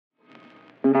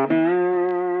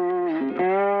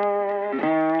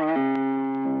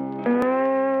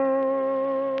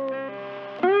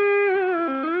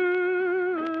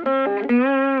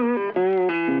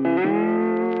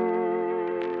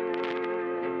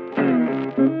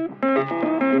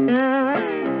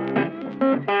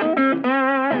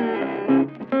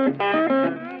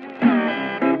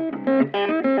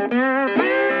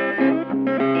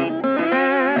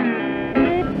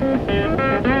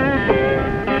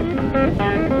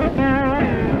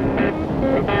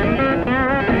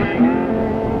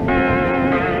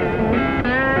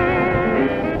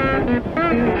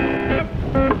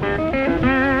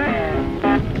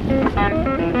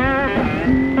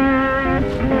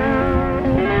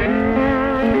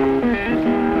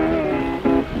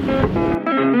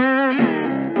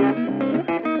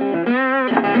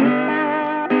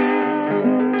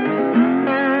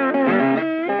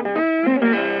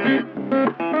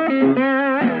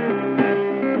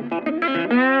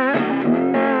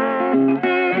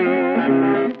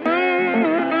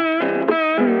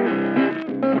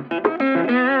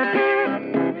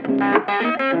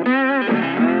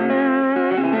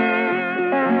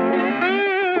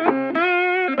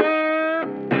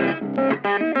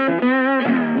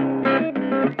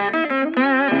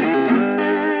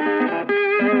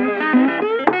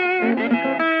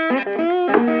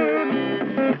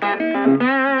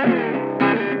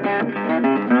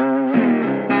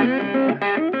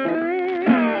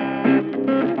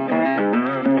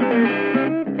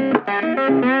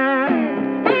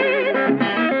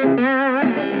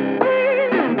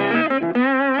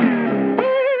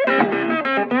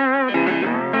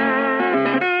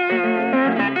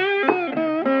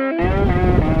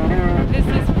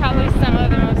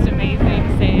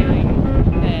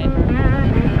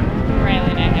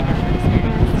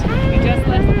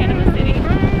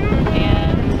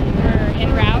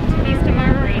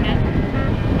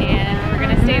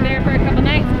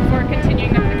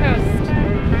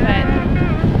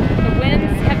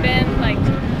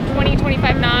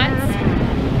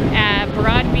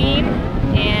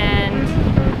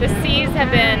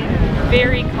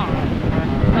very calm.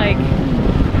 Like,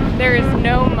 there is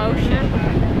no motion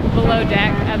below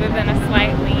deck other than a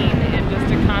slight lean and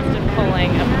just a constant pulling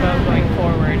of the boat going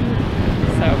forward.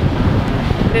 So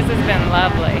this has been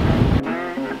lovely.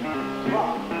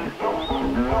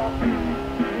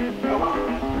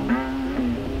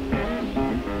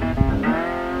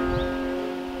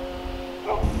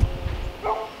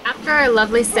 After our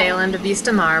lovely sail into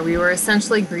Vista Mar, we were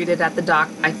essentially greeted at the dock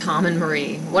by Tom and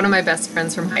Marie, one of my best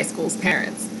friends from high school's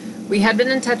parents. We had been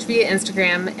in touch via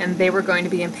Instagram, and they were going to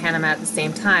be in Panama at the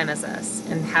same time as us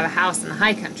and have a house in the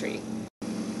high country.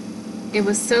 It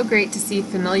was so great to see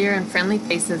familiar and friendly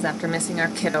faces after missing our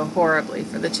kiddo horribly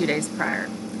for the 2 days prior.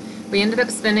 We ended up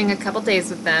spending a couple days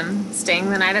with them, staying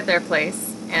the night at their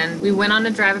place, and we went on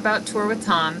a drive-about tour with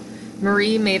Tom.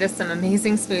 Marie made us some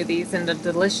amazing smoothies and a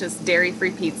delicious dairy-free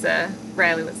pizza.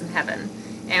 Riley was in heaven.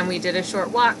 And we did a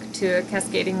short walk to a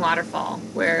cascading waterfall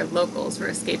where locals were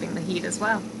escaping the heat as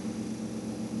well.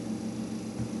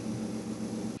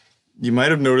 You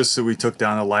might have noticed that we took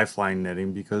down the lifeline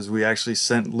netting because we actually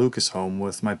sent Lucas home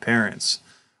with my parents.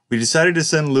 We decided to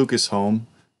send Lucas home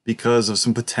because of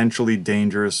some potentially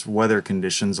dangerous weather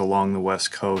conditions along the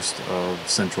west coast of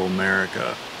Central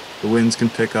America. The winds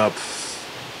can pick up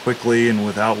quickly and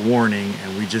without warning,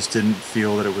 and we just didn't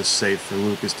feel that it was safe for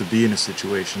Lucas to be in a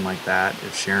situation like that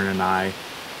if Sharon and I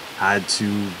had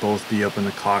to both be up in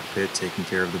the cockpit taking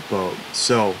care of the boat.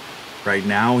 So right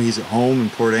now he's at home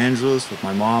in Port Angeles with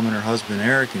my mom and her husband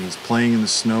Eric, and he's playing in the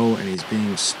snow and he's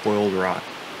being spoiled rotten.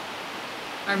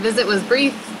 Our visit was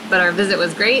brief, but our visit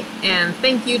was great, and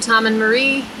thank you, Tom and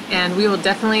Marie, and we will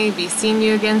definitely be seeing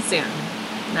you again soon.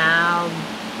 Now,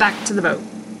 back to the boat.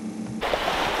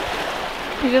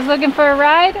 You just looking for a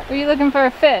ride, or are you looking for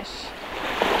a fish?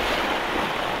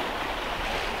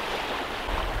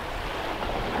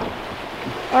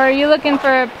 Or are you looking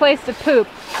for a place to poop?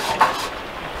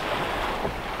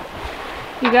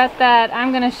 You got that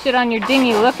I'm gonna shit on your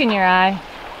dinghy look in your eye.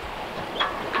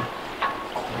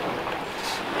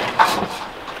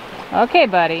 Okay,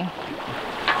 buddy.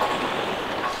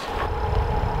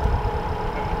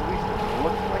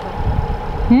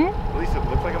 At least it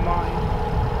looks like a mine.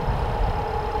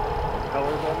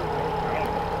 Colors of it? I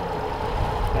don't know.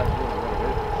 That's really what it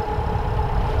is.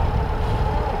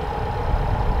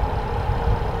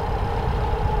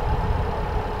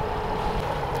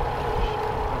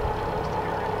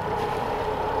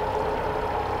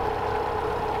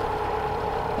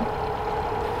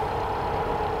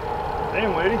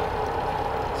 Damn, lady.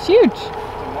 It's huge. It's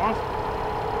a monster.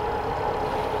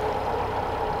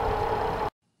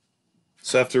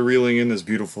 So after reeling in this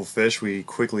beautiful fish, we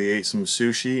quickly ate some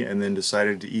sushi and then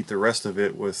decided to eat the rest of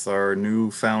it with our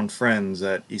newfound friends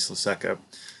at Islas Secas.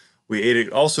 We ate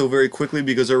it also very quickly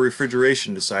because our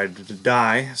refrigeration decided to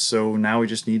die, so now we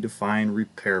just need to find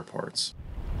repair parts.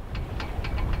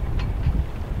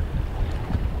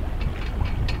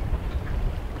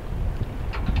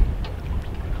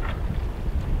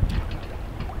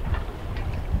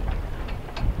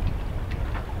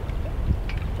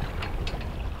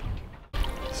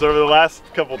 So over the last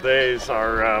couple days,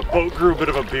 our boat grew a bit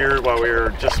of a beard while we were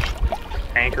just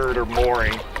anchored or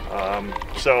mooring.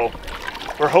 So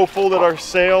we're hopeful that our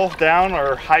sail down,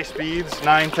 our high speeds,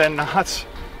 9-10 knots,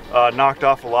 knocked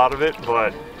off a lot of it,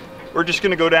 but we're just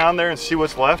gonna go down there and see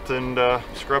what's left and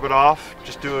scrub it off,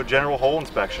 just do a general hull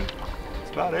inspection. That's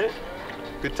about it.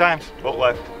 Good times, boat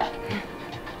life.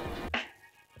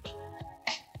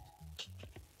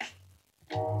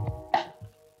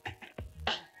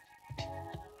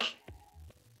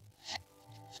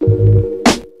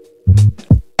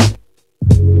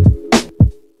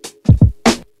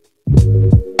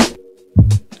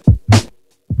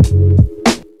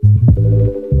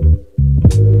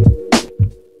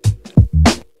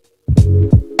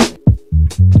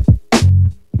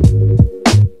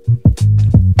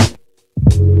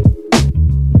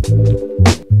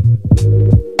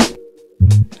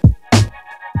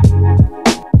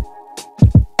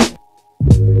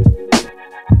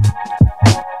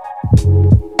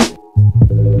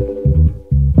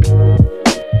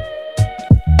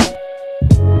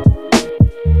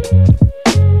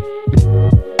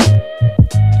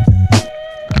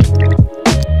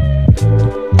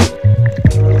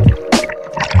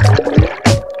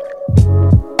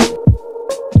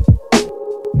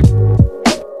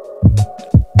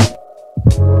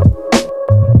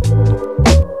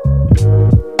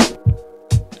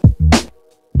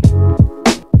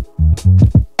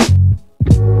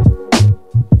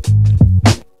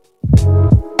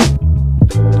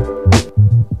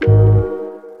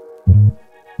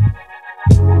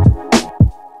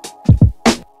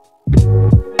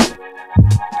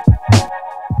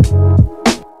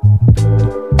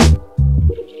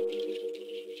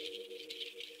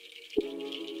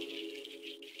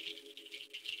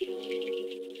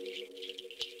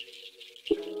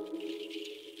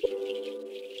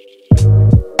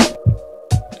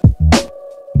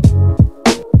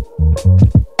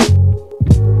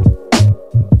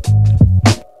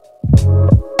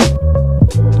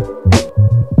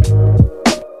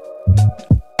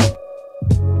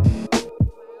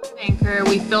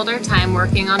 We filled our time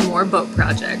working on more boat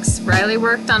projects. Riley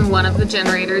worked on one of the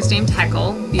generators named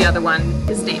Heckle, the other one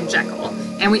is named Jekyll,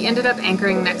 and we ended up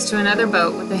anchoring next to another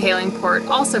boat with a hailing port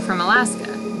also from Alaska,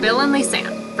 Bill and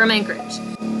Lisanne from Anchorage.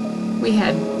 We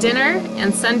had dinner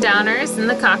and sundowners in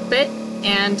the cockpit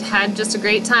and had just a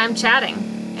great time chatting.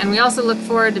 And we also look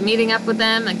forward to meeting up with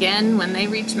them again when they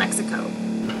reach Mexico.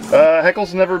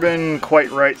 Heckle's never been quite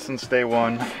right since day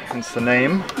one, hence the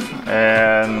name,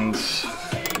 and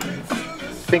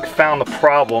I think found the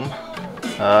problem.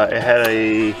 It had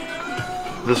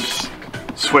this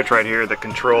switch right here that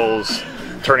controls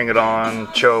turning it on,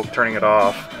 choke, turning it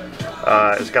off.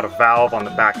 It's got a valve on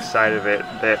the back side of it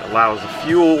that allows the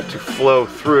fuel to flow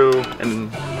through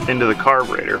and into the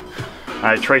carburetor.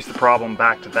 I traced the problem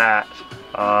back to that.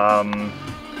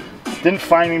 Didn't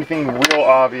find anything real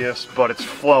obvious, but it's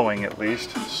flowing at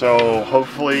least. So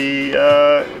hopefully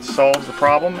it solves the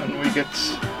problem and we get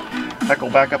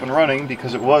Heckle back up and running,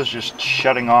 because it was just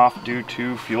shutting off due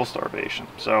to fuel starvation.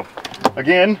 So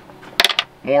again,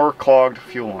 more clogged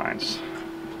fuel lines.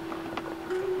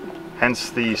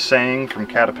 Hence the saying from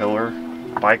Caterpillar,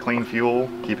 buy clean fuel,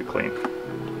 keep it clean.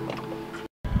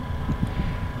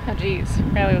 Oh geez,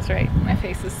 Riley was right. My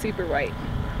face is super white.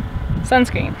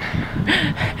 Sunscreen.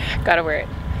 Gotta wear it.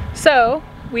 So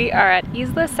we are at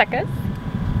Islas Secas,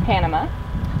 Panama,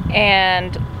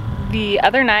 and the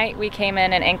other night we came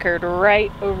in and anchored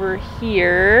right over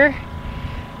here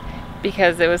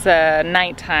because it was a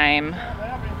nighttime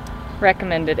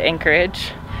recommended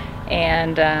anchorage,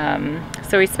 and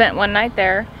so we spent one night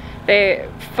there.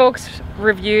 Folks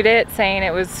reviewed it saying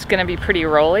it was going to be pretty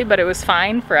rolly, but it was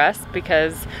fine for us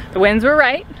because the winds were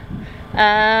right.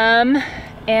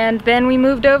 And then we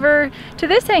moved over to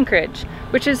this anchorage,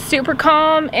 which is super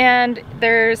calm, and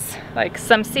there's like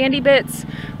some sandy bits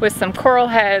with some coral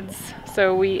heads.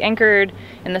 So we anchored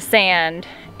in the sand,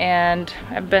 and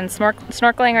I've been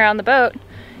snorkeling around the boat,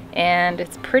 and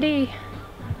it's pretty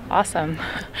awesome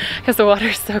because the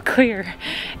water's so clear,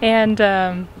 and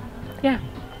yeah,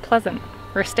 pleasant.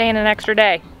 We're staying an extra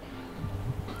day.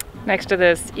 next to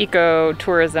this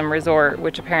eco-tourism resort,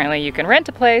 which apparently you can rent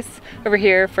a place over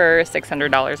here for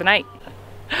 $600 a night.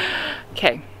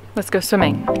 Okay, let's go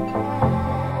swimming.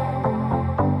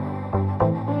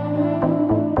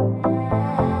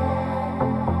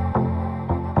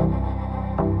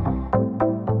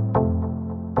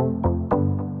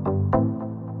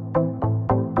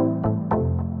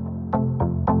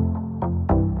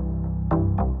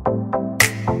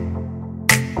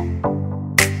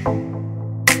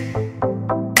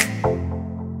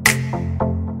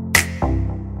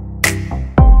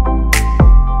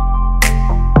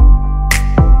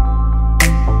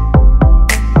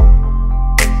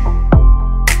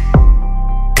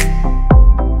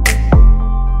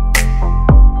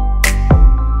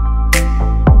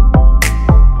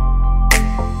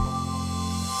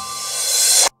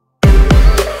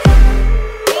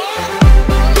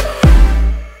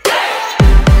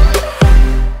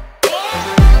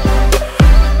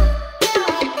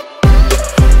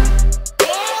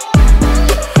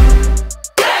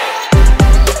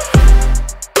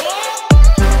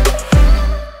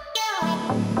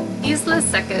 Islas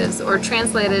Secas, or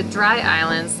translated dry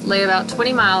islands, lay about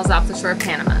 20 miles off the shore of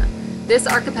Panama. This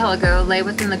archipelago lay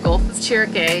within the Gulf of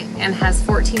Chiriquí and has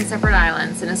 14 separate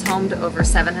islands and is home to over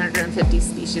 750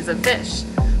 species of fish.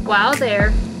 While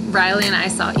there, Riley and I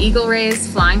saw eagle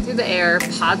rays flying through the air,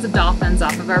 pods of dolphins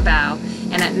off of our bow,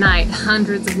 and at night,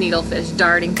 hundreds of needlefish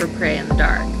darting for prey in the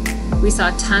dark. We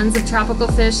saw tons of tropical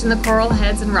fish in the coral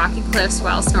heads and rocky cliffs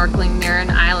while snorkeling near an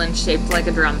island shaped like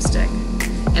a drumstick.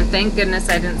 And thank goodness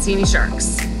I didn't see any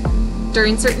sharks.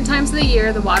 During certain times of the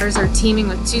year, the waters are teeming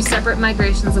with two separate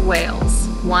migrations of whales,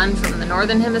 one from the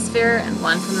northern hemisphere and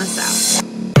one from the south.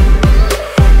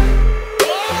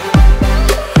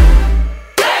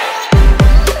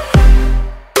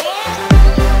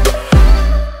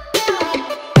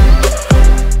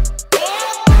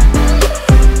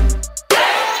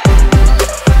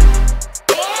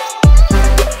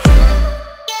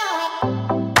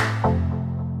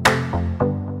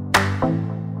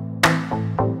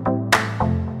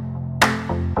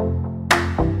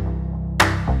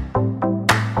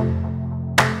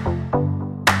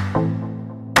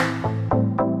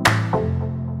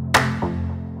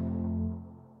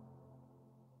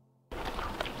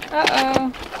 Uh-oh.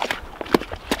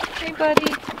 Hey,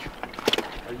 buddy.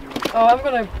 Oh, I'm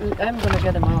gonna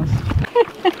get a mouse.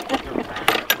 The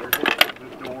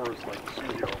door is like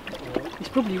studio. It's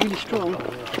probably really strong.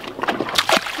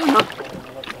 Oh, no.